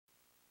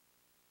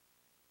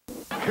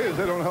kids,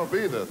 they don't help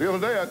either. The other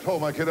day I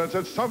told my kid, I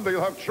said, someday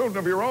you'll have children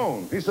of your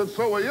own. He said,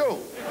 so will you.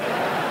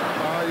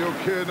 Are you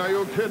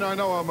kidding? I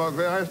know I'm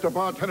ugly. I asked a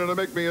bartender to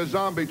make me a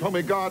zombie. Told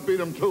me God beat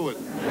him to it.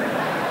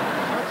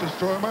 That's the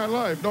story of my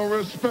life. No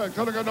respect.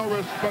 I don't got no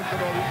respect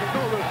at all.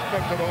 No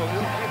respect at all.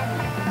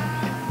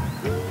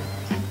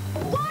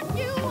 What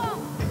you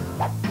want?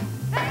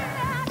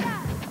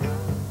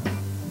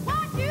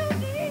 What you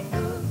need?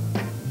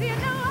 Do you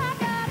know I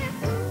got it?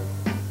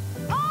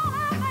 All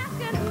I'm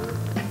asking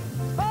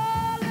for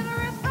a little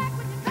respect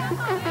when you come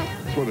on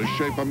in. That's what a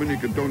shape I'm in. You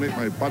can donate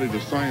my body to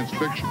science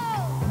fiction.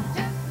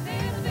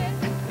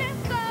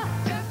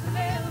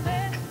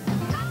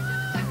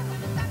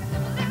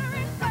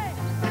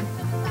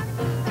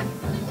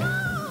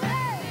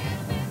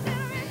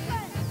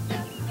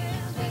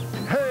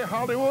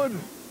 Hollywood,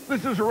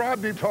 this is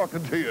Rodney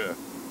talking to you.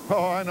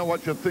 Oh, I know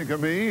what you think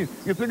of me.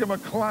 You think I'm a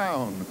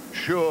clown.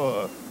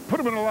 Sure. Put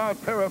him in a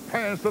loud pair of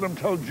pants, let him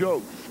tell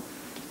jokes.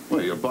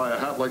 Well, you buy a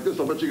hat like this,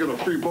 I'll bet you get a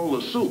free bowl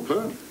of soup,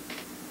 huh?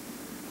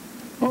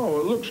 Oh,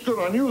 it looks good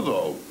on you,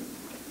 though.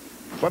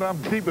 But I'm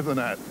deeper than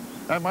that.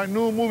 And my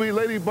new movie,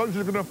 Ladybugs,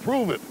 is going to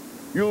prove it.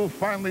 You'll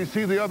finally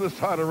see the other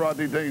side of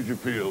Rodney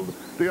Dangerfield.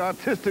 The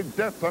artistic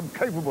depth I'm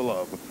capable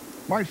of.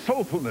 My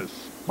soulfulness,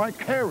 my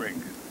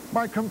caring.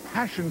 My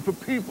compassion for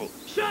people.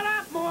 Shut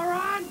up,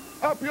 moron!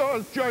 Up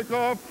yours,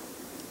 jerk-off.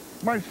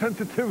 My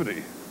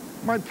sensitivity,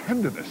 my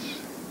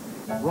tenderness.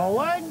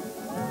 Rolling.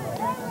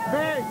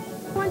 Hey!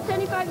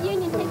 175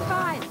 Union, take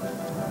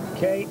 5.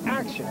 Okay,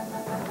 action.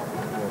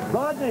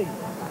 Rodney!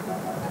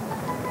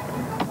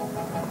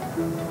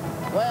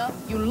 Well,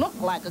 you look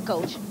like a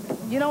coach.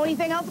 You know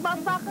anything else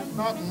about soccer?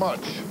 Not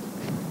much.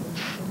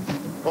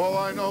 All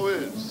I know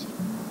is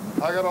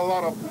I got a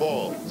lot of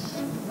balls.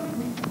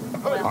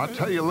 I'll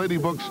tell you,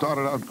 Ladybug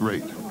started out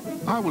great.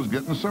 I was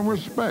getting some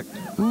respect.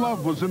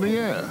 Love was in the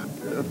air.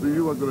 After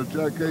you, I go to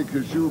Jack A.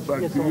 Cashew,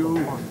 back to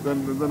you.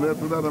 Then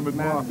after that, I'm in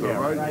Martha,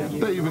 right?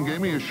 They even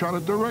gave me a shot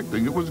at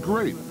directing. It was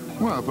great.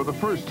 Well, for the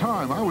first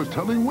time, I was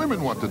telling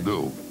women what to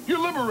do. You're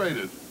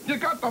liberated. You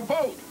got the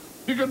vote.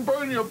 You can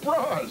burn your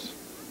bras.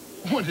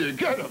 When do you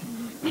get them?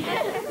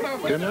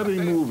 In every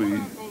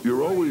movie,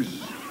 you're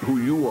always who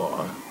you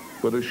are,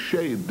 but a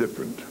shade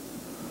different.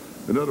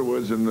 In other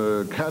words, in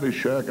the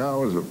Caddyshack,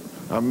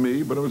 I'm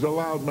me, but I was a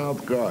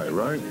loudmouth guy,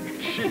 right?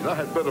 Shit, I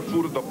had better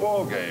food at the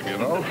ball game, you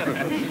know?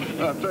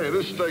 I'll tell you,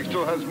 this steak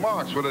still has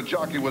marks where the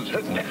jockey was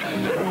hitting it.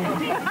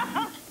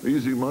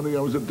 Easy Money, I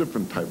was a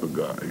different type of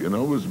guy, you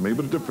know? It was me,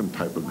 but a different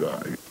type of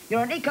guy.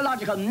 You're an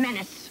ecological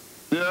menace.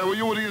 Yeah, well,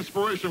 you were the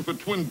inspiration for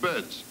twin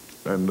beds.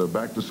 And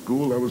back to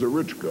school, I was a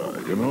rich guy,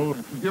 you know?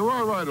 You're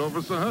all right,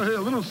 officer. Hey,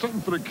 a little something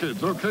for the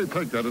kids. Okay,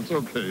 take that. It's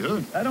okay, huh?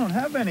 I don't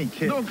have any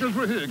kids. No, because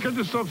we're here. Get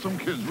yourself some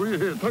kids. We're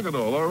here. Take it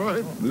all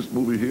right? This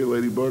movie here,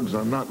 Ladybugs,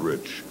 I'm not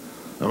rich.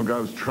 I'm a guy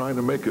who's trying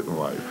to make it in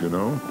life, you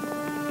know?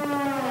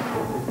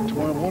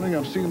 Tomorrow morning,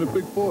 I'm seeing the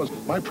big boss.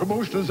 My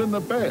promotion is in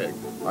the bag.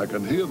 I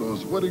can hear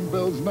those wedding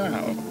bells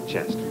now.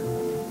 Chester,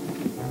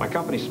 my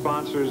company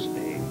sponsors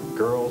a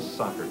girls'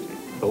 soccer team,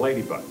 the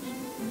Ladybugs.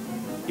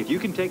 If you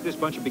can take this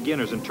bunch of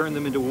beginners and turn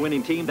them into a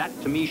winning team, that,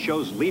 to me,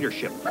 shows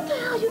leadership. What the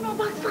hell you know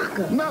about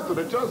soccer? Nothing.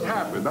 It just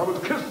happened. I was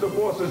kissing the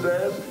boss's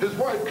ass. His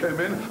wife came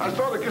in. I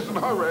started kissing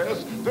her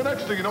ass. The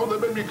next thing you know, they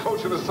made me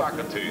coaching a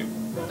soccer team.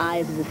 I,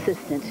 as his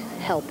assistant,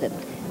 help him.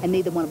 And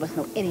neither one of us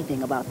know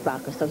anything about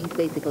soccer, so he's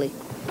basically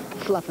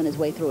fluffing his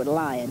way through it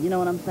lying. You know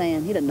what I'm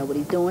saying? He doesn't know what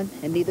he's doing,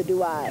 and neither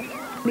do I.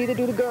 Neither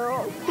do the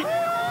girls.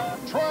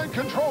 Try and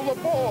control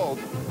the ball.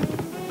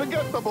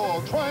 Forget the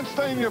ball. Try and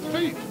stay in your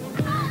feet.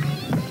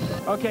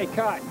 Okay,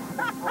 cut.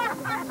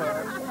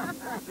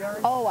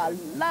 Oh, I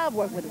love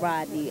working with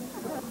Rodney.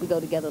 We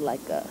go together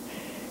like,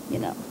 you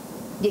know,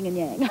 yin and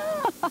yang.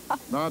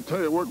 Now, I'll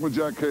tell you, working with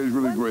Jack Kay is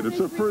really great. It's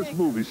her first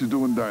movie. She's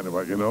doing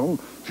Dynamite, you know.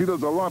 She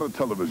does a lot of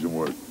television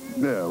work.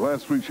 Yeah,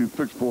 last week she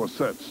fixed 4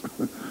 sets.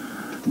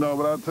 No,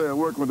 but I'll tell you,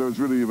 working with her is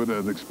really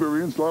an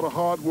experience, a lot of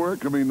hard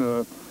work. I mean,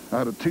 I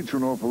had to teach her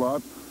an awful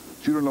lot.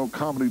 She didn't know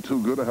comedy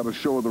too good. I had to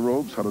show her the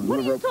ropes, how to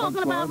deliver a punchline. What are you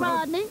talking about,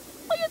 Rodney?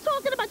 What are you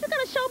talking about? You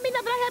gotta show me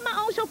nothing. I had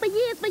my own show for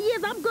years.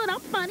 I'm good. I'm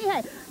funny.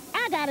 Hey,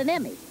 I got an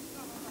Emmy.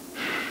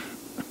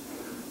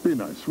 Be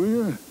nice, will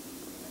you?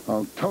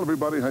 I'll tell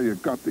everybody how you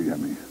got the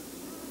Emmy.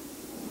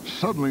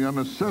 Suddenly on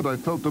the set, I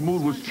felt the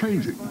mood was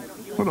changing.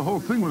 Well, the whole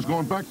thing was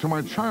going back to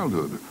my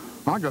childhood.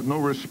 I got no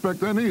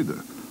respect then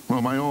either.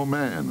 Well, my old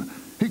man,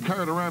 he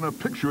carried around a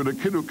picture of the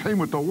kid who came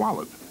with the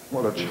wallet.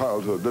 What a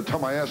childhood. The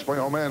time I asked my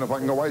old man if I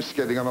can go ice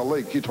skating on a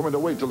lake, he told me to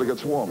wait till it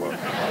gets warmer.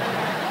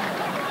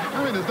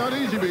 I mean, it's not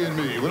easy being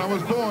me. When I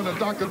was born, the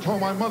doctor told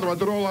my mother I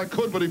did all I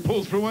could, but he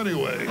pulled through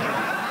anyway.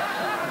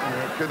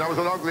 Yeah, kid, I was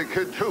an ugly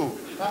kid, too.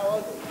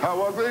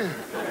 How ugly?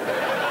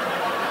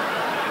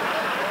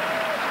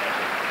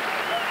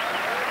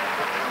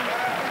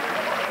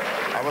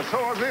 I was so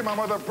ugly, my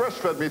mother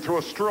breastfed me through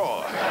a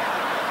straw.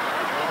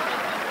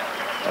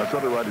 I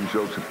started writing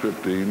jokes at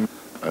 15,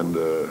 and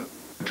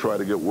tried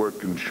to get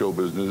work in show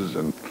business,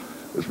 and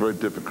it's very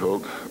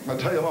difficult. I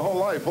tell you, my whole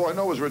life, all I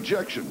know is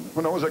rejection.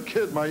 When I was a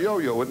kid, my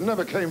yo-yo, it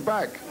never came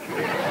back.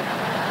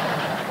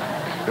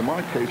 In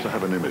my case, I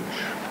have an image.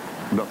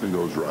 Nothing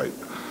goes right.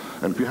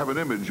 And if you have an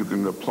image, you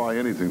can apply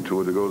anything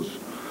to it. It goes,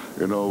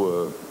 you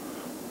know,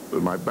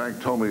 my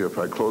bank told me if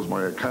I close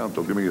my account,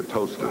 they'll give me a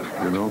toaster,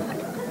 you know?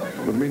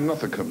 With me,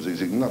 nothing comes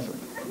easy, nothing.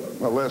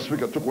 Well, last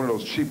week I took one of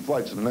those cheap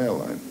flights in an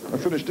airline. I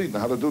finished eating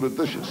how to do the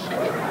dishes.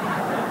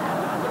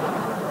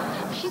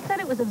 She said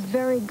it was a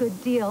very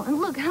good deal. And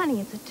look,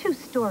 honey, it's a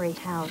 2-story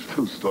house.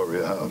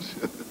 2-story house.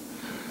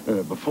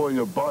 Before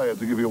you buy it,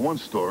 they give you 1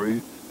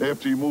 story.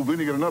 After you move in,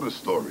 you get another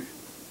story.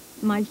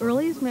 My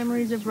earliest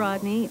memories of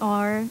Rodney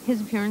are his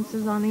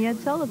appearances on the Ed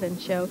Sullivan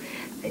Show.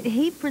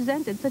 He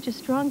presented such a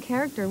strong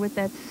character with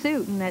that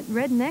suit and that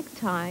red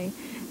necktie,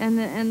 and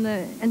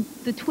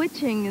the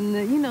twitching and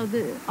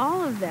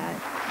all of that.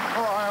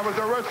 Oh, I was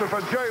arrested for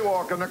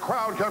jaywalking. The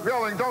crowd kept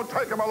yelling, "Don't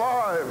take him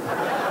alive!"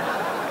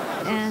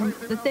 And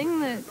the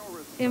thing that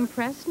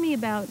impressed me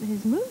about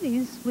his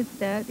movies was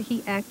that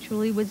he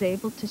actually was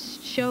able to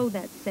show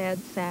that sad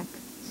sack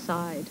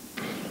side.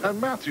 And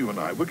Matthew and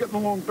I, we're getting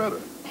along better.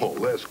 Oh,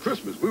 last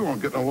Christmas, we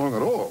weren't getting along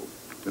at all.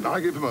 And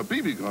I gave him a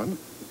BB gun.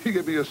 He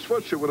gave me a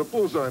sweatshirt with a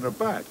bullseye in the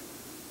back.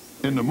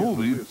 In the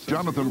movie,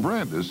 Jonathan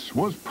Brandis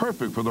was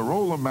perfect for the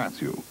role of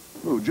Matthew.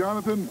 Oh,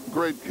 Jonathan,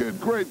 great kid,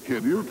 great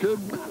kid. You kid?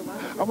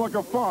 I'm like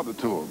a father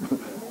to him.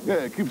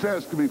 Yeah, he keeps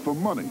asking me for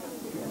money.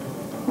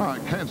 Well, I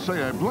can't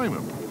say I blame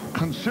him,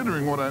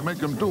 considering what I make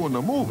him do in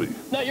the movie.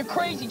 No, you're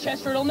crazy,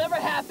 Chester. It'll never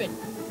happen.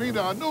 Meet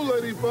our new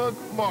ladybug,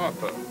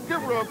 Martha.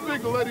 Give her a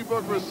big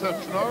ladybug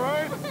reception, all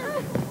right?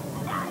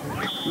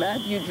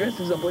 Matthew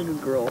dresses up like a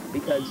girl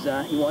because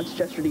he wants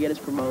Chester to get his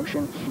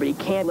promotion, but he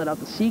can't let out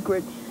the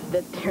secret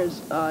that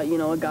there's, a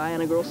guy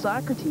on a girls'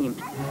 soccer team.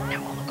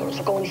 Now all the girls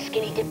are going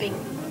skinny dipping.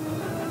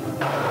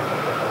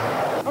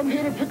 I'm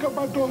here to pick up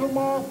my daughter,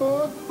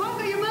 Martha.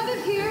 Martha, your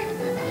mother's here.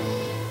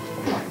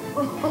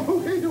 Oh,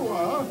 here you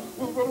are.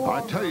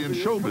 I tell you, in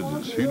show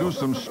business, he do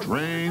some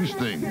strange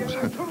things.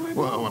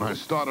 Well, when I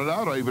started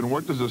out, I even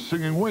worked as a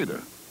singing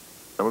waiter.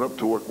 I went up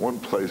to work one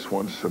place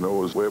once, and I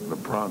was way up in the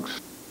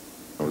Bronx.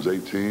 I was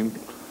 18,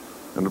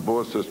 and the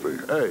boss says to me,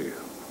 "Hey,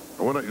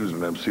 we're not using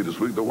an MC this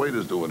week. The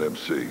waiter's doing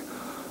MC.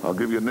 I'll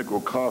give you a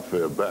nickel car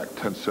fare back,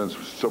 10 cents.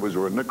 Subways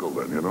were a nickel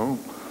then, you know?"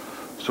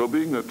 So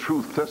being a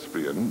true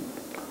thespian,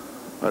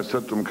 I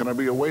said to him, "Can I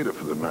be a waiter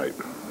for the night?"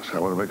 I said, "I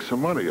want to make some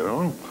money, you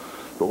know?"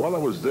 But while I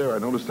was there, I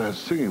noticed they had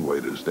singing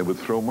waiters. They would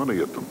throw money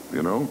at them,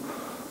 you know?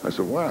 I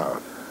said, wow.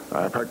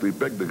 I practically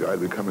begged the guy to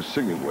become a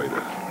singing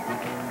waiter.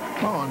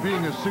 Oh, and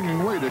being a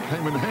singing waiter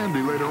came in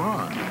handy later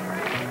on.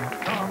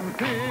 Some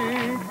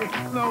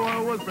think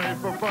Noah was made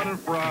for fun and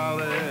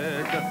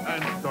frolic,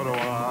 and so do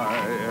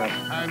I,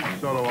 and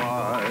so do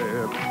I.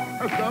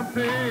 Some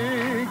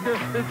think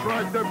it's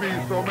right to be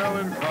so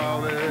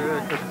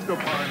melancholic, to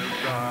pine and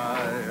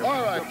die.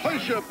 All right,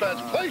 place your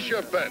bets, place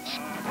your bets.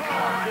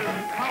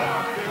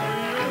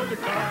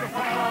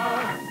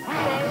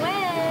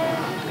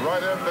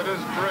 Right after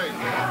this break.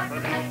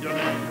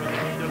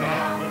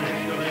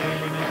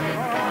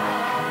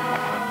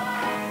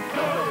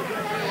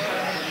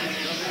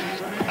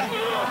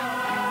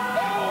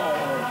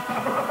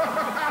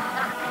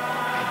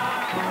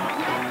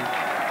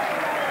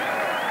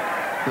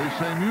 They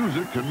say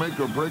music can make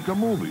or break a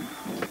movie.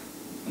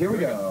 Here we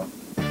go.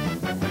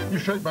 You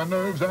shake my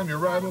nerves and you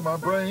rattle my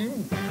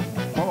brain.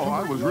 Oh,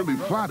 I was really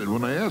flattered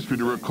when they asked me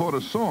to record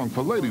a song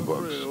for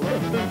Ladybugs.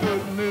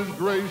 Goodness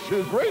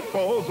gracious, great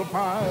balls of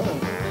pie.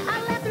 I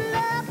left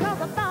love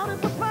because I thought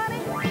it was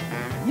funny.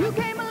 You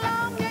came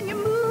along and you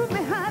moved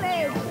me,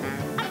 honey.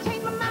 I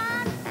changed my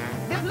mind.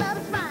 This love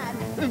is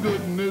mine.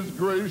 Goodness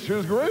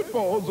gracious, great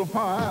balls of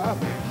pie.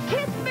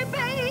 Kiss me,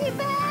 baby.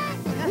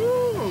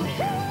 Ooh,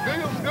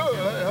 feels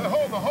good.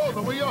 Hold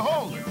on, will you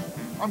hold it?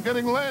 I'm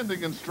getting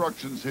landing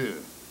instructions here.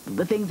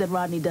 The things that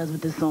Rodney does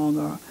with this song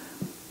are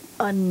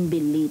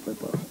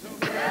unbelievable.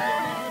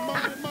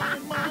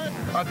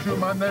 I chew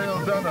my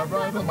nails and I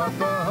bridle my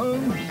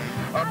thumb.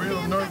 I'm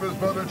real nervous,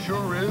 but it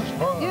sure is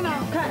fun. You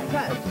know,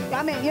 cut.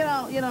 I mean,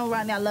 you know,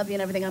 Rodney, I love you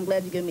and everything. I'm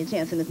glad you gave me a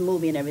chance in this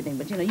movie and everything.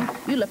 But,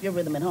 you left your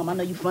rhythm at home. I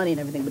know you're funny and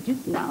everything, but I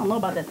don't know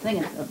about that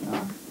singing stuff,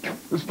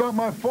 It's not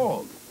my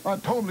fault. I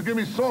told him to give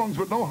me songs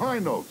with no high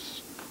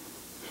notes.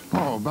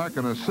 Oh, back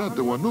in the set,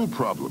 there were new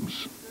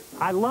problems.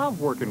 I love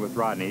working with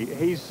Rodney.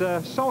 He's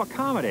so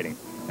accommodating.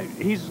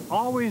 He's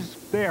always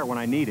there when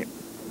I need him.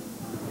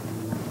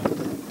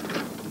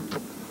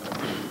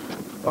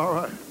 All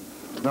right.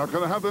 Now,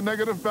 can I have the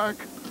negative back?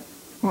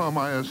 Well,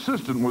 my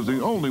assistant was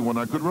the only one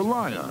I could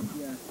rely on.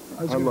 Yeah,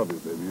 I love you,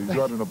 baby.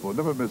 You're right in the boat.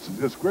 Never miss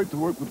it. It's great to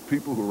work with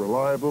people who are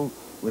reliable.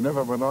 We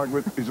never have an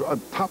argument. He's on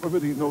top of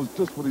it. He knows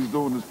just what he's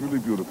doing. It's really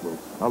beautiful.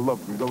 I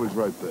love him. He's always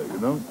right there, you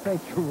know?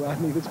 Thank you,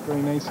 Rodney. That's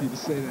very nice of you to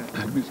say that.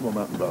 Give me some more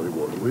Mountain Valley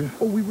water, will you?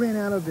 Oh, we ran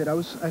out of it.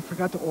 I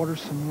forgot to order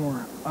some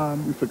more.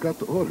 You forgot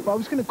to order? Well, I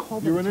was going to call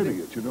them You're an today.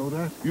 idiot, you know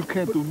that? You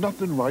can't do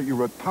nothing right.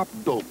 You're a top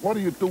dope. What are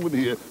you doing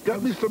here?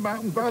 Get me some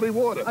Mountain Valley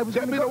water.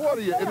 Get me the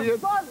water, you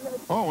idiot.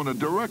 Oh, and the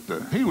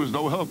director. He was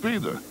no help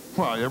either.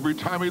 Why, every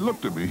time he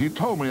looked at me, he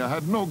told me I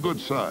had no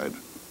good side.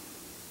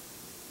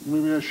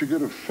 Maybe I should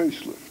get a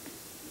facelift.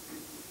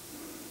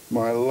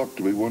 My luck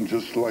to be one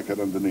just like it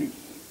underneath.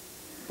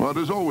 Well,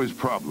 there's always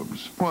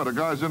problems. Well, the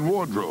guys in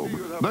wardrobe,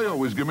 they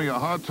always give me a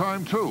hard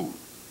time, too.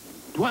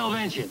 12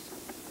 inches.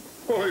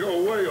 Oh,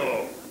 you're way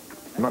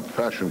off. I'm not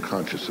fashion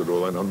conscious at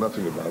all. I know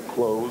nothing about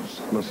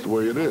clothes. That's the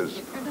way it is.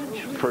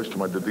 First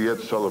time I did the Ed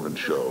Sullivan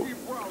show,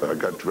 I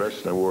got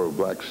dressed and I wore a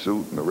black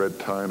suit and a red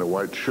tie and a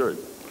white shirt.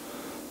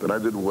 Then I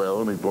did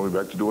well, and he brought me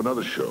back to do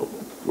another show.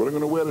 What am I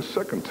going to wear the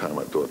second time?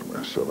 I thought to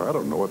myself, I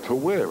don't know what to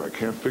wear. I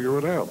can't figure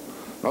it out.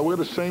 I'll wear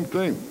the same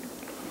thing.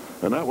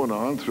 And that went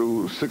on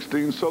through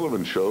 16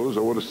 Sullivan shows. I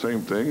wore the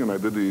same thing, and I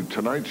did the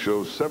Tonight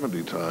Show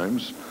 70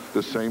 times,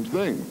 the same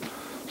thing.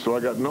 So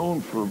I got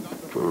known for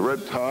a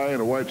red tie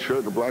and a white shirt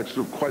and a black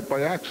suit quite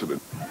by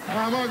accident.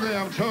 I'm ugly,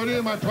 I'm Tony,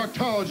 and my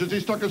proctologist, he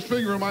stuck his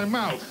finger in my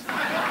mouth.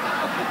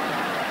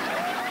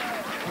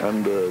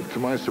 And to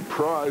my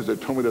surprise, they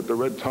told me that the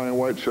red tie and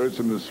white shirt's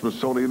in the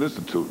Smithsonian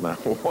Institute in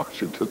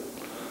Washington.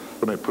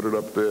 When I put it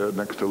up there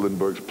next to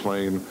Lindbergh's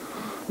plane,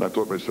 and I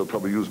thought to myself,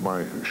 probably use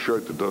my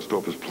shirt to dust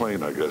off his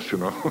plane, I guess, you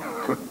know.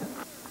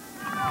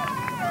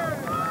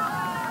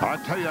 I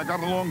tell you, I got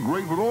along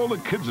great with all the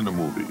kids in the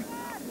movie.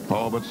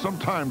 Oh, but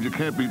sometimes you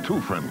can't be too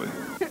friendly.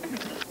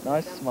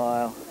 Nice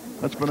smile.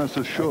 That's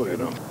Vanessa Shaw, you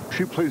know.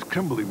 She plays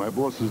Kimberly, my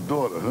boss's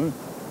daughter, huh?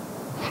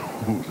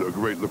 Who's a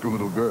great-looking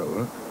little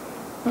girl, huh?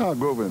 I'll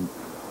go over and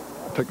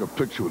take a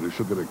picture with her.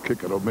 She'll get a kick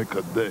out. It'll make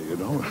her day, you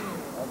know?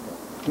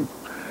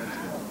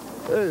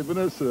 Hey,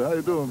 Vanessa, how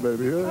you doing,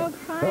 baby? Huh? Oh,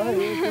 fine. Hi,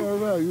 what's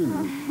going on?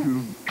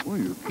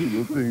 You cute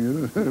little thing, you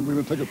know? We're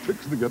going to take a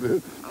picture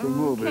together.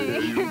 Come over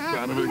here, you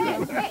son of a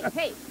gun.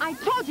 Hey, I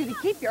told you to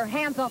keep your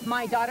hands off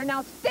my daughter.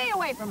 Now stay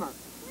away from her.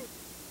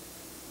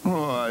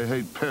 Oh, I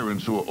hate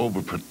parents who are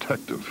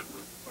overprotective.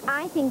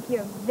 I think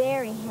you're a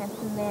very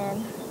handsome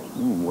man.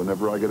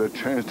 Whenever I get a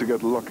chance to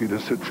get lucky, the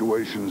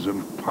situation's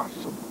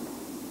impossible.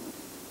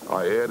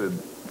 I added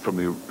from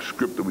the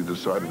script that we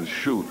decided to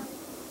shoot,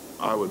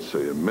 I would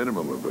say a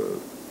minimum of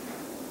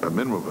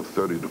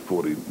 30 to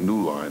 40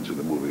 new lines in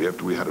the movie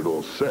after we had it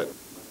all set.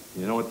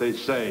 You know what they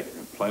say,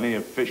 plenty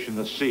of fish in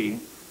the sea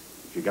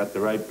if you got the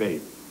right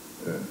bait.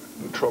 Yeah.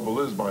 The trouble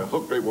is, my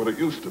hook ain't what it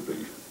used to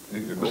be.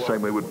 The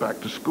same way with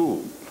Back to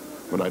School.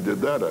 When I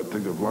did that, I'd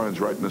think of lines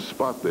right in the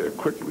spot there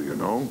quickly, you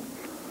know?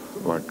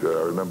 Like,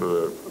 I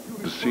remember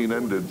the scene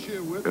ended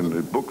in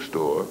the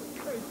bookstore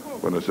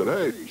when I said,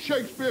 hey,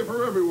 Shakespeare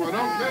for everyone,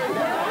 okay?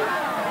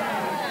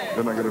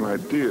 Then I got an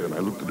idea, and I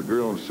looked at the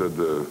girl and said,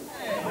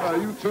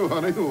 you too,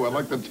 honey. Ooh, I'd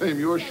like to tame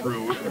your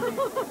shrew.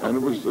 And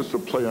it was just a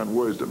play on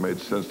words that made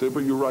sense there,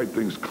 but you write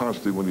things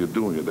constantly when you're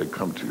doing it. They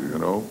come to you, you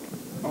know?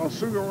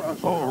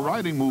 Oh,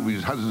 writing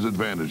movies has its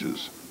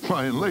advantages.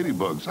 Why, in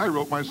Ladybugs, I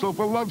wrote myself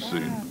a love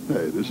scene.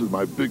 Hey, this is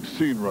my big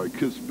scene where I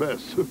kiss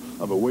Bess.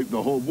 I've been waiting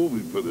the whole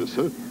movie for this,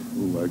 huh?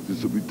 Oh, like,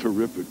 this will be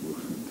terrific, I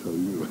tell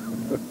you.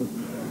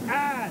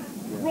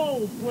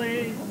 Roll,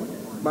 please.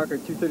 Marker,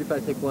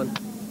 235, take one.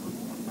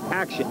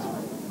 Action.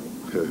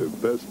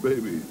 Bess,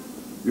 baby,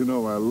 you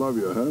know I love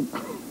you,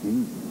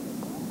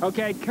 huh?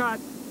 Okay, cut.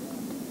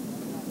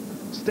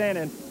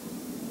 Standing.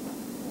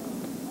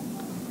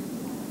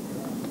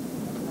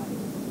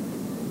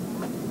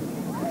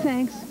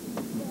 Thanks.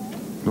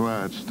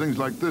 Well, it's things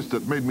like this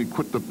that made me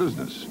quit the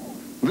business.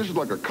 This is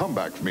like a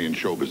comeback for me in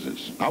show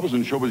business. I was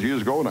in show business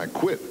years ago and I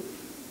quit.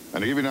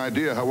 And to give you an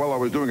idea how well I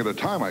was doing at the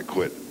time I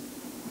quit,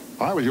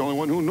 I was the only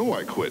one who knew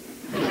I quit.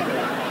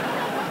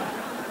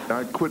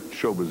 I quit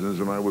show business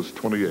when I was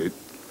 28.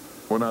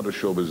 Went out of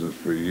show business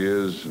for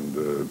years and,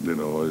 you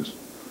know, I was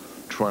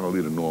trying to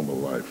lead a normal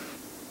life.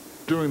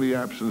 During the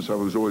absence, I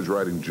was always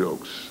writing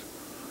jokes.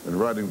 And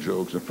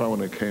finally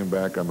when I came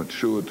back, I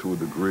matured to a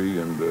degree,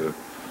 and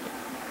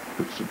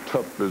it's a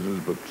tough business,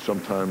 but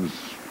sometimes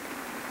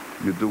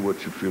you do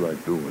what you feel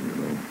like doing, you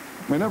know.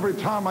 I mean, every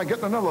time I get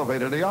in an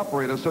elevator, the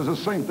operator says the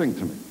same thing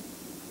to me.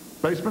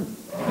 Basement?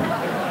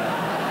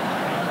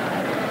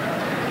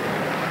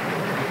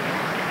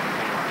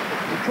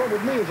 The trouble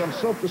with me is I'm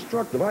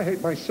self-destructive. I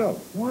hate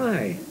myself.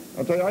 Why?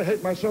 I'll tell you, I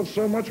hate myself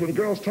so much when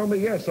girls tell me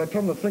yes, I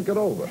tell them to think it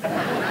over.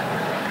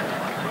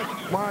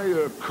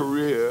 My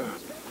career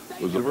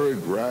was a very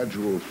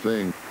gradual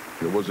thing.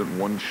 There wasn't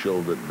one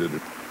show that did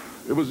it.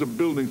 It was a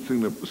building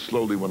thing that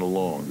slowly went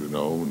along, you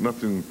know.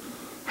 Nothing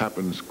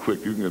happens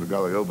quick. You can get a guy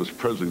like Elvis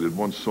Presley did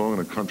one song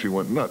and the country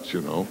went nuts,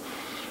 you know.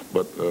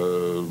 But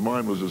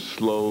mine was a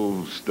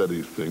slow,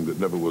 steady thing that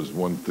never was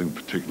one thing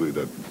particularly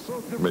that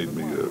made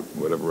me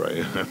whatever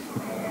I am.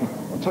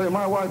 I'll tell you,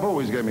 my wife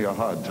always gave me a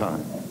hard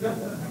time.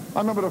 I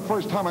remember the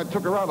first time I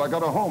took her out, I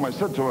got her home. I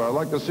said to her, I'd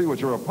like to see what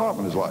your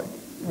apartment is like.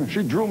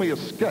 She drew me a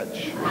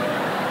sketch.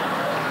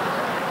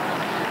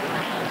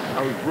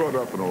 I was brought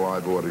up in a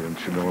live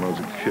audience, you know, when I was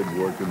a kid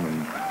working,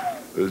 and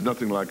there's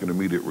nothing like an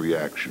immediate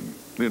reaction.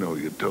 You know,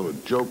 you tell a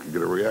joke, you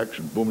get a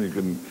reaction, boom,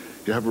 you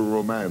have a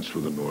romance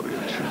with an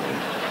audience, you know.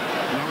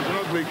 When I was an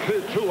ugly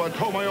kid, too, I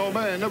told my old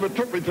man, never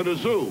took me to the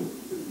zoo.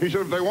 He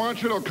said, if they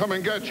want you, they'll come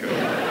and get you.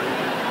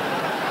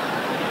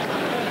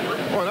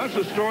 Well, that's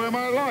the story of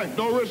my life.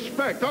 No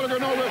respect. I don't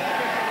got no respect.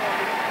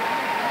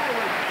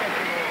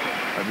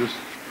 I just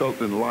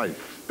felt in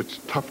life, it's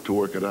tough to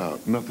work it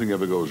out. Nothing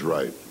ever goes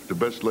right. The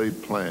best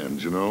laid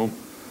plans, you know.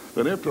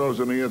 Then after I was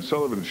on the Ed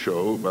Sullivan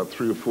Show about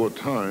 3 or 4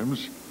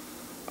 times,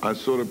 I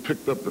sort of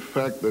picked up the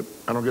fact that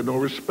I don't get no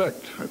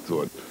respect, I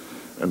thought.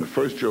 And the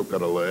first joke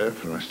got a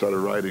laugh, and I started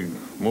writing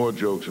more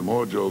jokes and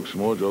more jokes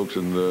and more jokes,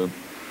 and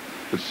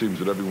it seems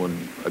that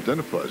everyone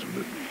identifies with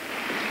it.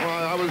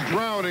 Well, I was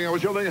drowning. I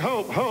was yelling,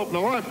 help, help, and the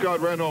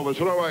lifeguard ran over. I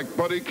said, all right,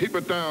 buddy, keep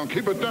it down,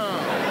 keep it down.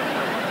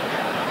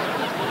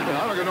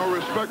 I don't get no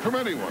respect from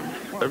anyone.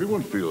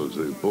 Everyone feels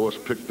the boss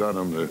picked on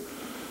him, the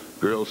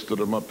girl stood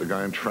him up, the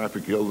guy in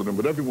traffic yelled at him,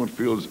 but everyone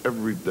feels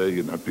every day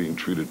you're not being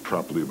treated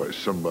properly by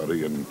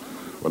somebody, and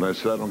when I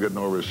say I don't get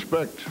no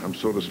respect, I'm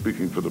sort of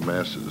speaking for the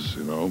masses,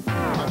 you know.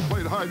 I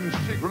played hide and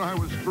seek when I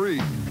was 3.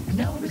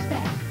 No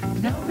respect,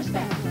 no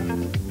respect.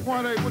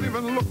 Why, they wouldn't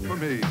even look for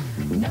me.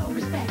 No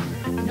respect,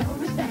 no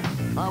respect.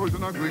 I was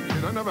an ugly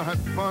kid. I never had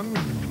fun.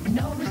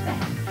 No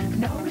respect,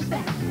 no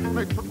respect.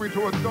 They took me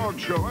to a dog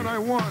show, and I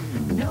won.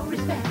 No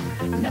respect,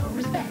 no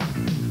respect.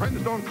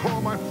 Friends don't call,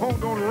 my phone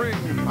don't ring.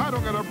 I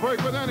don't get a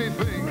break with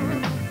anything.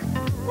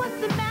 What's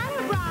the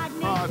matter,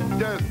 Rodney? Ah,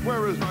 death,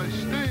 where is my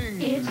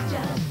sting? It's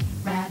just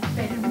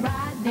rapping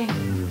Rodney.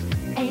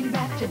 Ain't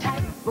that your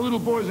type? The little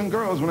boys and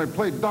girls, when they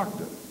played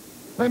doctor,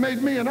 they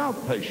made me an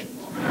outpatient.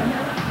 No,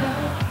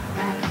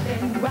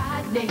 rapping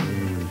Rodney.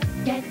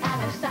 Get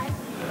out of sight.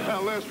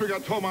 Well, last week I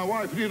told my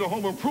wife we need a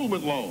home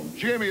improvement loan.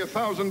 She gave me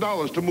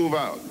 $1,000 to move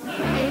out.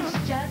 It's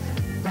just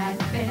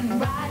rapping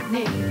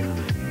Rodney.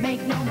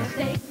 Make no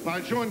mistake. I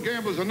joined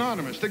Gamblers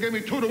Anonymous. They gave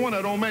me 2 to 1.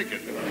 I don't make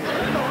it.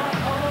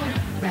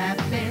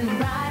 Rapping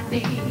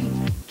Rodney.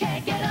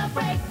 Can't get a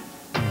break.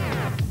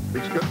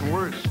 It's getting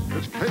worse.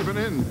 It's caving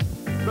in.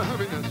 The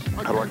heaviness.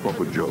 How do I come up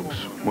with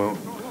jokes? Well,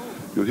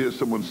 you'll hear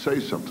someone say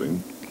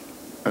something,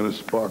 and it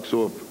sparks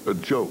off a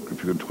joke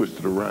if you can twist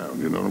it around,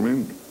 you know what I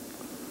mean?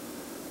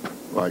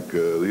 Like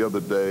the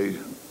other day,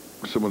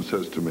 someone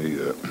says to me,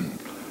 a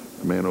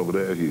man over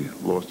there, he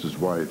lost his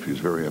wife. He's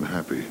very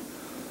unhappy.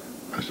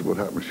 I said, what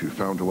happened? She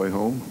found her way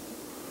home?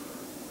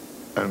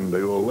 And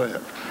they all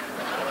laughed.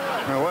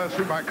 Now, last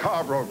week my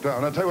car broke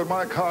down. I tell you what,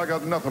 my car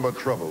got nothing but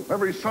trouble.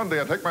 Every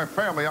Sunday I take my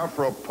family out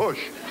for a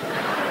push.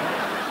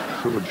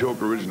 So the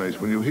joke originates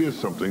when you hear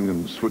something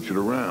and switch it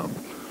around.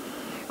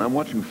 I'm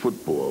watching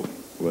football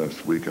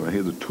last week, and I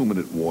hear the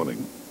 2-minute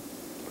warning.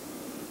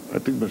 I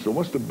think to myself,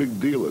 what's the big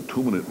deal, a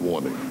 2-minute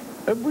warning?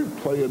 Every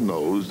player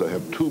knows they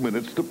have 2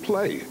 minutes to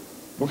play.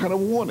 What kind of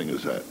warning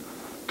is that?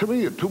 To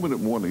me, a 2-minute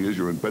warning is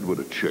you're in bed with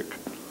a chick.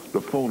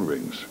 The phone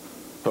rings.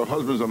 Her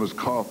husband's on his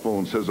car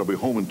phone, says, I'll be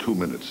home in 2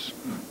 minutes.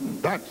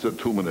 That's a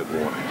 2-minute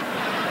warning.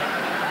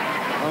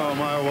 Oh,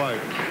 my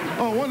wife.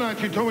 Oh, one night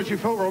she told me she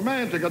felt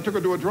romantic. I took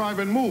her to a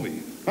drive-in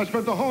movie. I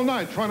spent the whole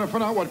night trying to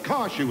find out what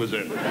car she was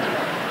in.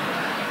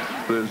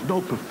 There's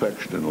no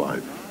perfection in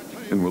life.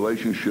 In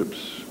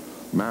relationships,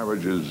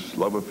 marriages,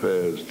 love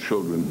affairs,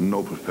 children,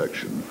 no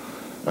perfection.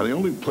 And the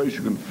only place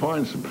you can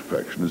find some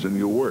perfection is in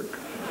your work.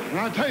 And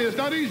I tell you, it's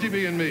not easy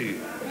being me.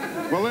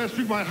 Well, last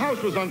week my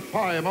house was on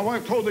fire. My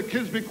wife told the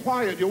kids, be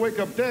quiet, you'll wake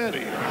up Daddy.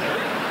 You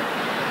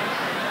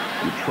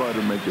try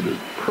to make it as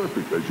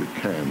perfect as you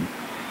can,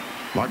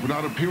 like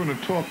without appearing in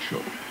a talk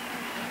show.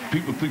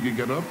 People think you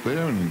get up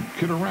there and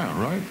kid around,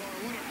 right?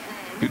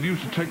 It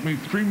used to take me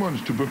 3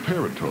 months to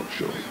prepare a talk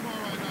show.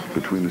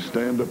 Between the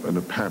stand-up and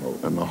the panel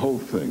and the whole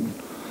thing.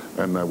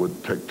 And I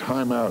would take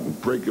time out and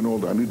break in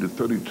all. I needed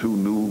 32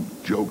 new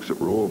jokes that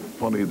were all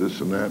funny, this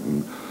and that.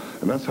 And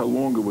that's how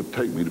long it would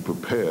take me to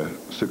prepare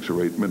 6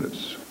 or 8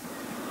 minutes.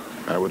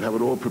 I would have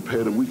it all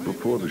prepared a week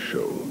before the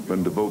show,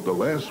 then devote the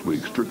last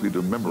week strictly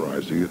to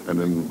memorizing it and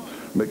then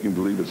making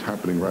believe it's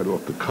happening right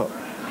off the cuff.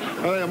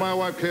 Hey, my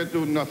wife can't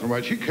do nothing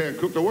right. She can't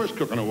cook, the worst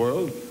cook in the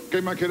world.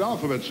 Gave my kid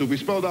alphabet soup. He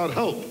spelled out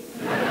help.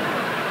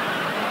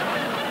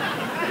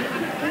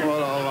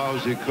 What a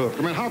lousy cook.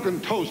 I mean, how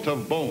can toast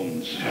have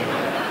bones?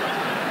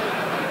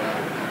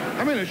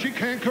 I mean, if she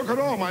can't cook at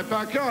all, my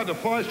backyard, the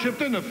flies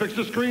chipped in to fix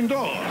the screen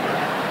door.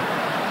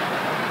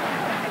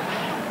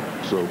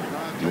 So,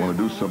 you want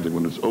to do something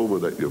when it's over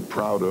that you're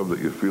proud of, that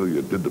you feel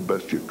you did the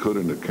best you could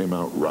and it came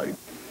out right.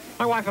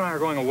 My wife and I are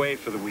going away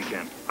for the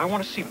weekend. I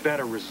want to see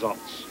better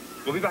results.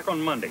 We'll be back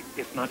on Monday,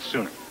 if not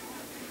sooner.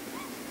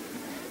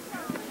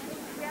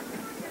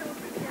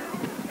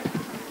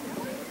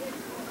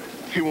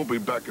 He won't be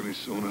back any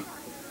sooner.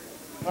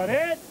 That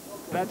it?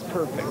 That's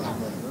perfect.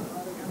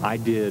 I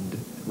did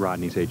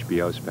Rodney's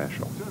HBO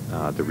special,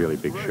 The Really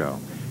Big Show,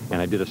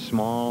 and I did a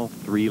small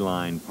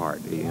 3-line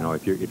part. You know,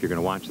 if you're going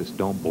to watch this,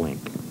 don't blink,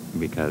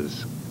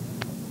 because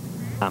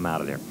I'm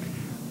out of there.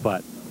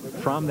 But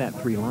from that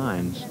 3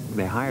 lines,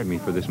 they hired me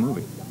for this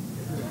movie,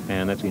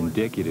 and that's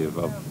indicative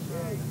of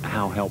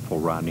how helpful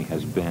Rodney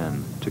has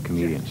been to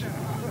comedians.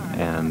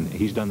 And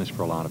he's done this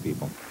for a lot of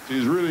people.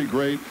 He's really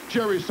great.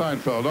 Jerry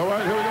Seinfeld. All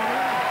right, here we go.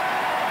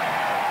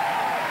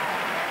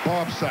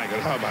 Bob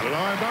Saget. How about it?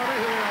 All right, Bobby,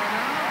 here we are now.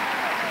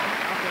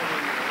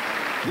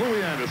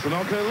 Louis Anderson.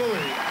 Okay,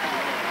 Louis.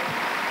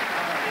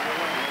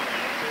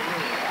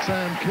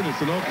 Sam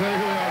Kinison. Okay, here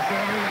we are,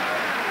 Sammy.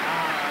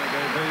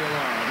 There you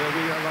are. There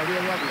we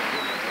are.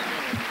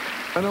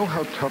 I know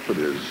how tough it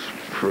is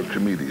for a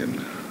comedian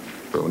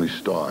But when he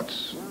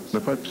starts,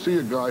 if I see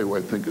a guy who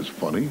I think is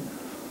funny,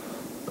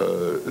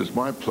 it's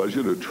my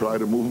pleasure to try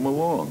to move him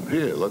along.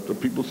 Here, let the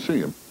people see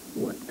him.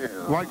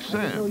 Like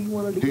Sam.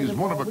 He's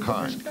one of a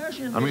kind.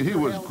 I mean, he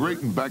was great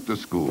in Back to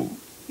School.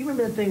 You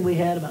remember that thing we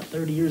had about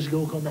 30 years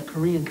ago called the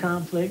Korean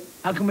conflict?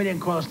 How come we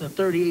didn't cross the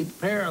 38th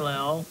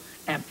parallel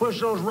and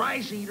push those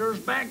rice eaters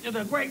back to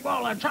the Great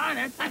Wall of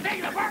China and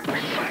take the brick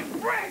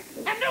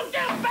and nuke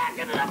them back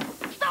into the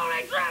Stone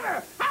Age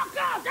River? How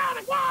come? Tell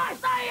me why?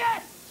 Say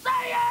it!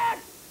 Say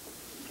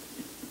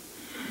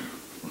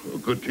it! A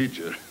good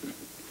teacher.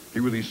 He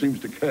really seems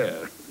to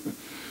care.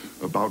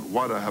 About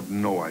what, I have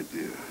no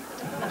idea.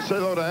 Say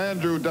hello to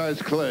Andrew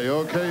Dice Clay.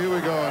 Okay, here we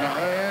go now.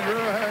 Hey, Andrew,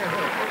 hey. All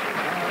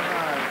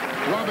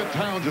right. Robert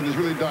Townsend is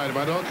really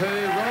dynamite.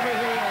 Okay, Robert,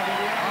 here we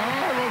are. All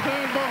right,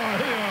 Roseanne Barr,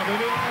 here we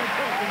are.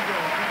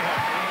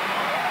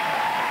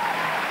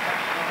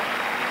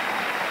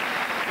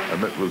 I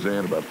met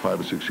Roseanne about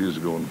 5 or 6 years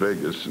ago in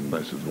Vegas, and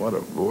I said, what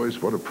a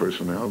voice, what a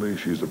personality.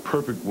 She's a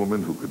perfect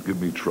woman who could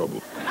give me trouble.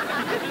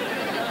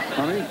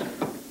 Honey,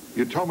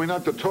 you told me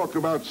not to talk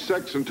about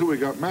sex until we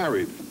got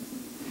married.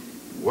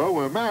 Well,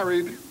 we're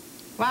married.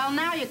 Well,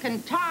 now you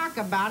can talk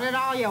about it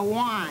all you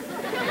want.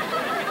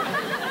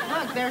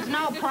 Look, there's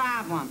no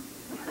problem.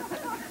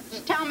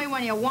 Just tell me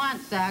when you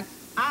want sex.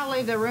 I'll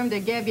leave the room to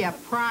give you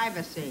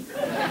privacy.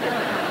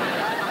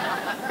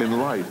 In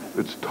life,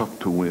 it's tough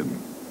to win.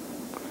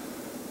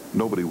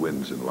 Nobody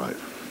wins in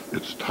life.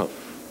 It's tough.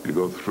 You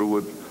go through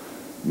it,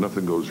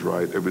 nothing goes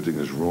right, everything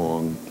is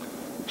wrong.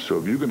 So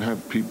if you can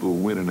have people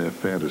win in their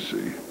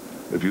fantasy,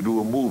 if you do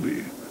a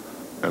movie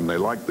and they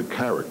like the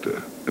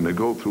character and they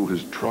go through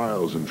his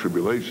trials and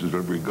tribulations,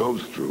 whatever he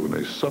goes through, and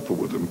they suffer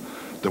with him,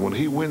 then when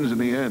he wins in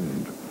the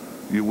end,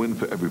 you win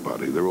for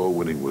everybody. They're all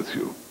winning with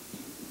you.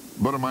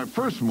 But in my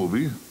first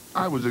movie,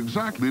 I was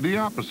exactly the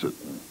opposite.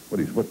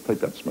 Take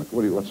that smirk.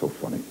 What's so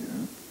funny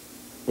here?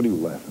 What are you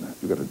laughing at?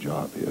 You got a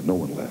job here. No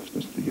one laughs,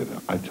 Mr.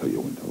 Gitter. I tell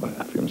you when to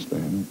laugh, you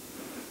understand?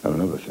 And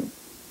another thing.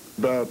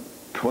 About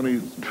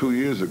 22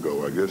 years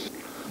ago, I guess,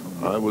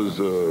 I was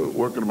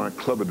working at my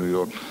club in New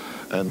York,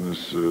 and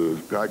this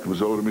guy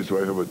comes over to me, so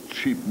I have a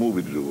cheap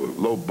movie to do, a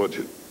low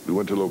budget. We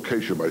went to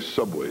location by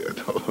subway, I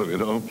told him, you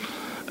know.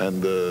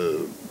 And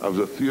I was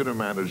a theater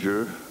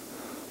manager,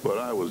 but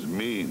I was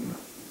mean.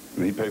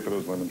 Did he pay for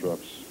those lemon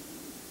drops?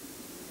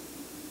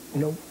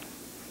 Nope.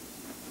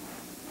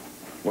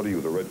 What are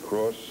you, the Red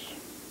Cross?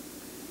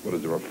 What,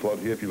 is there a flood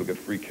here if you look at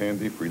free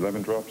candy, free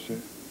lemon drops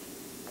here?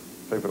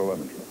 Pay for the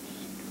lemon drops.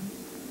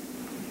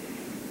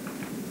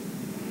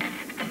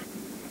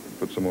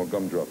 Put some more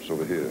gumdrops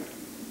over here.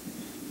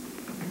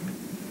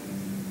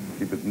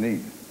 Keep it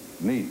neat.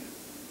 Neat.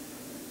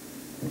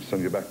 I'll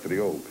send you back to the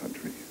old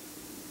country.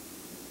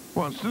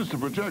 Well, since the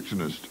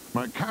projectionist,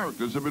 my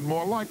characters have been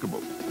more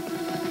likable.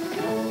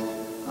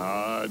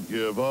 I'd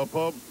give up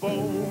a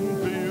bone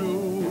for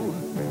you,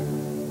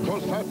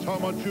 'cause that's how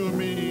much you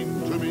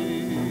mean to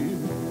me.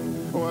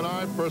 When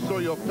I first saw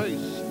your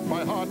face,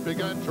 my heart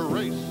began to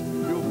race.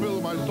 You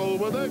fill my soul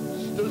with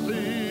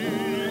ecstasy.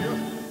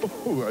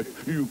 Oh,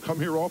 you come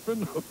here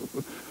often?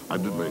 I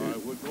did my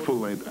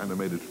full-length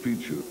animated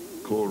feature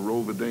called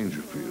Rodney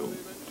Dangerfield.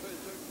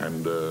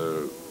 And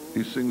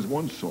he sings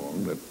one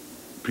song that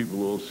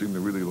people all seem to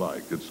really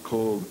like. It's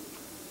called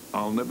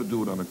I'll Never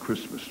Do It on a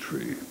Christmas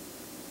Tree.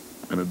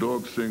 And the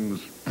dog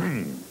sings,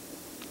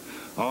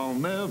 I'll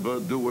never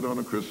do it on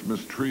a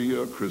Christmas tree.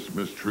 A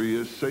Christmas tree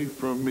is safe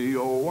from me.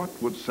 Oh, what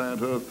would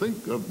Santa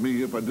think of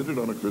me if I did it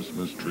on a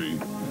Christmas tree?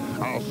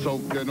 I'll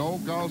soak in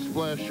oak, I'll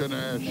splash in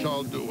ash.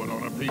 I'll do it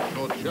on a peach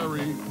or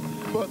cherry.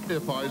 But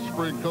if I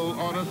sprinkle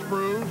on a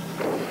spruce,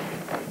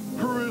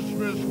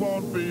 Christmas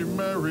won't be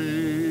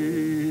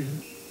merry.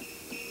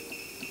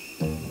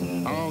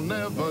 I'll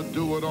never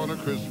do it on a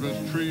Christmas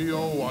tree.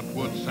 Oh, what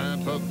would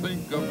Santa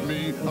think of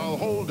me? I'll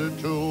hold it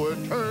to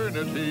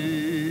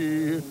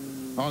eternity.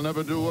 I'll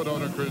never do it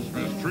on a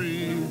Christmas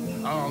tree.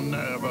 I'll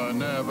never,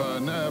 never,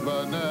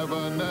 never,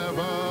 never,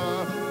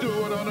 never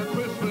do it on a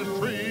Christmas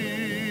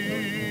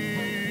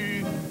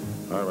tree.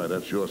 All right,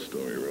 that's your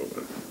story,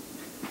 Rhoda.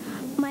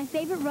 My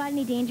favorite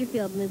Rodney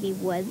Dangerfield movie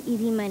was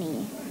Easy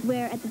Money,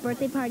 where at the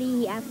birthday party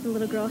he asked the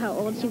little girl how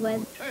old she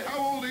was. Hey,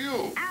 how old are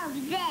you? Oh,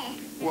 this.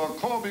 Well,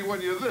 call me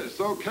when you're this,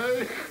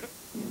 okay?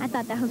 I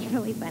thought that was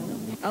really funny.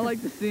 I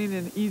like the scene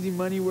in Easy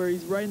Money where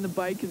he's riding the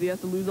bike because he has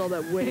to lose all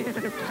that weight.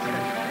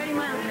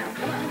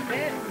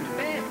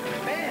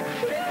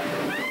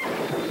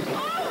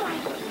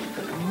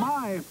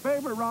 My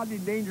favorite Rodney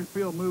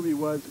Dangerfield movie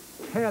was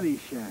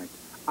Caddyshack.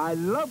 I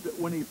loved it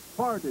when he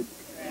farted.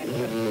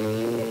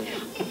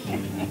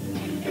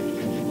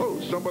 Oh,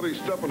 somebody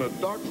stepping a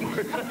duck?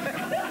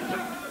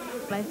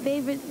 My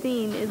favorite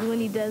scene is when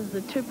he does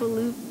the triple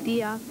loop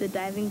D off the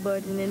diving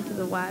board and into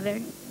the water.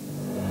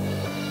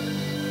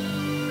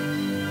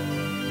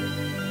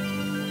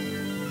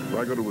 If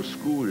I go to a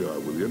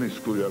schoolyard with you, any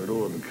schoolyard at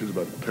all, and the kids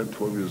about 10,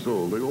 12 years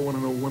old, they all want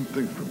to know one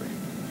thing from me.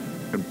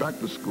 And back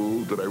to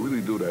school, did I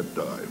really do that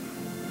dive?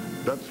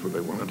 That's what they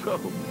want to know.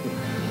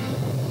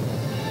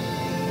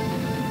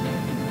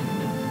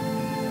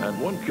 And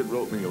one kid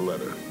wrote me a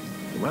letter.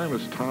 My name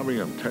is Tommy.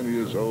 I'm 10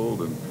 years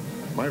old, and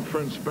my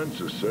friend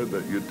Spencer said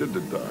that you did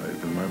the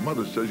dive, and my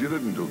mother says you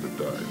didn't do the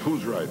dive.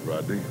 Who's right,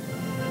 Rodney?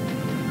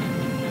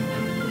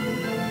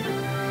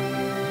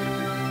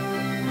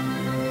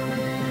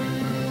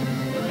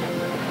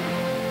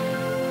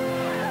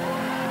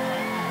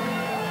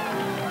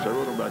 So I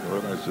wrote him back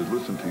and I said,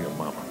 listen to your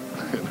mama,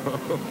 you know?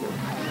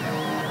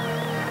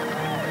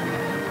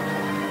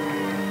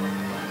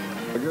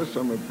 I guess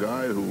I'm a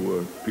guy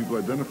who people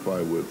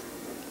identify with.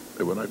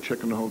 When I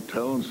check in the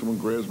hotel and someone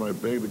grabs my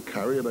bag to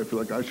carry it, I feel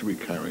like I should be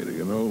carrying it,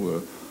 you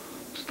know?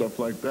 Stuff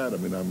like that. I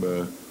mean,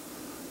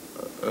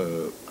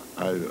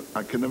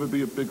 I can never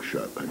be a big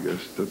shot, I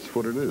guess. That's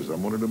what it is.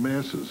 I'm one of the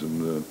masses,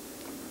 and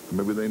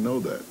maybe they know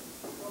that.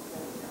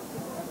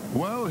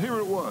 Well, here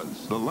it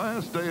was, the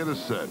last day of the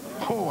set.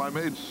 Oh, I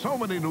made so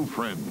many new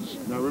friends.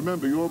 Now,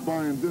 remember, you're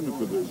buying dinner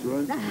for this,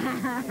 right?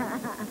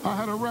 I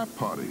had a rap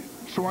party,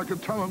 so I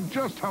could tell them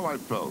just how I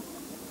felt.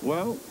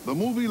 Well, the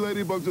movie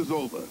Ladybugs is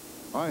over.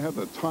 I had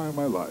the time of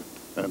my life,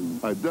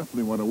 and I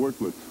definitely want to work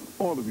with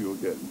all of you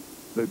again.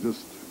 They're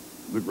just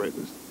the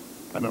greatest.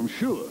 And I'm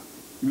sure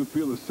you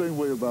feel the same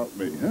way about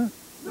me, huh?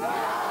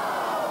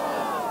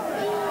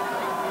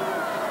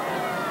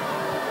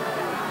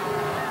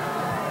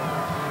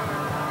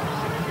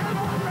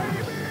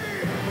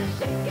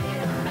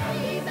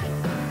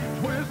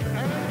 Twist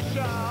and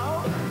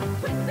shout.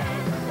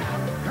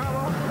 Come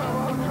on, come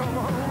on, come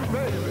on,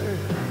 baby.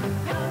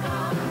 Come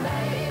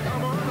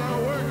on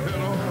now, work it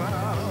on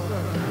out.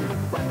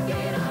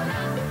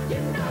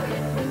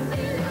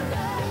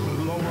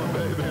 Lower,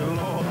 baby,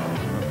 lower.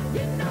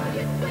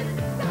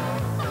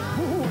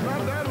 Ooh,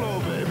 not that low,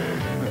 baby.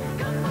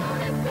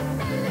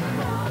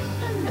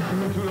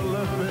 To the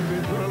left, baby,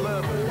 to the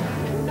left.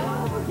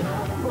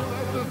 Oh,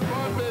 that's the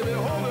spot, baby.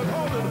 Hold it,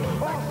 hold it.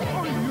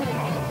 Oh, you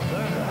are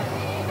there.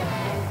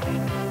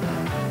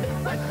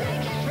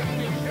 Shake it, shake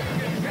it,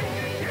 shake it, shake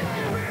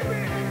it,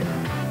 baby.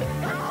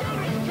 Come on,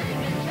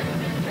 shake it,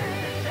 shake it,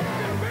 shake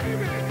it,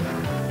 baby.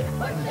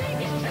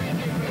 Shake it,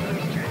 shake it,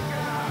 baby, shake it.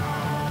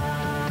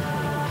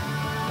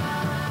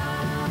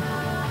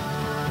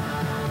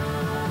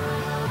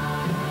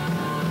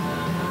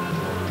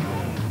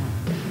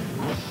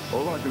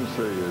 All I can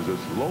say is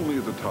it's lonely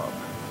at the top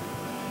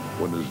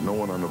when there's no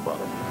one on the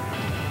bottom.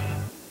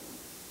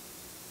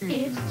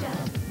 It's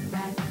just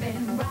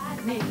rapping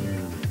Rodney.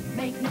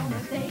 Make no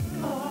mistake,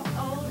 poor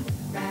old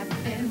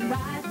rapping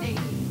Rodney.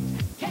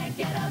 Can't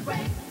get a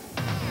break.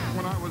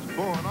 When I was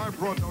born, I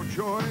brought no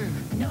joy.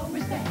 No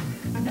respect,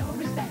 no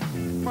respect.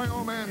 My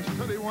old man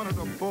said he wanted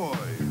a boy.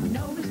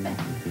 No respect,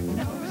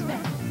 no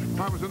respect.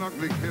 I was an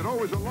ugly kid,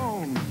 always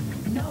alone.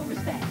 No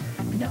respect,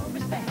 no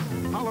respect.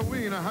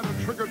 Halloween, I had to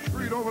trick or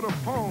treat over the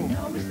phone.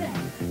 No respect,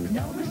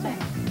 no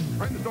respect.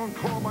 Friends don't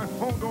call, my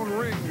phone don't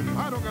ring.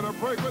 I don't get a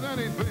break with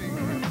anything.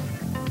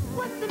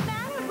 What's the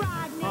matter,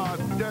 Rodney? Ah,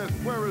 death,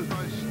 where is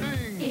my sting?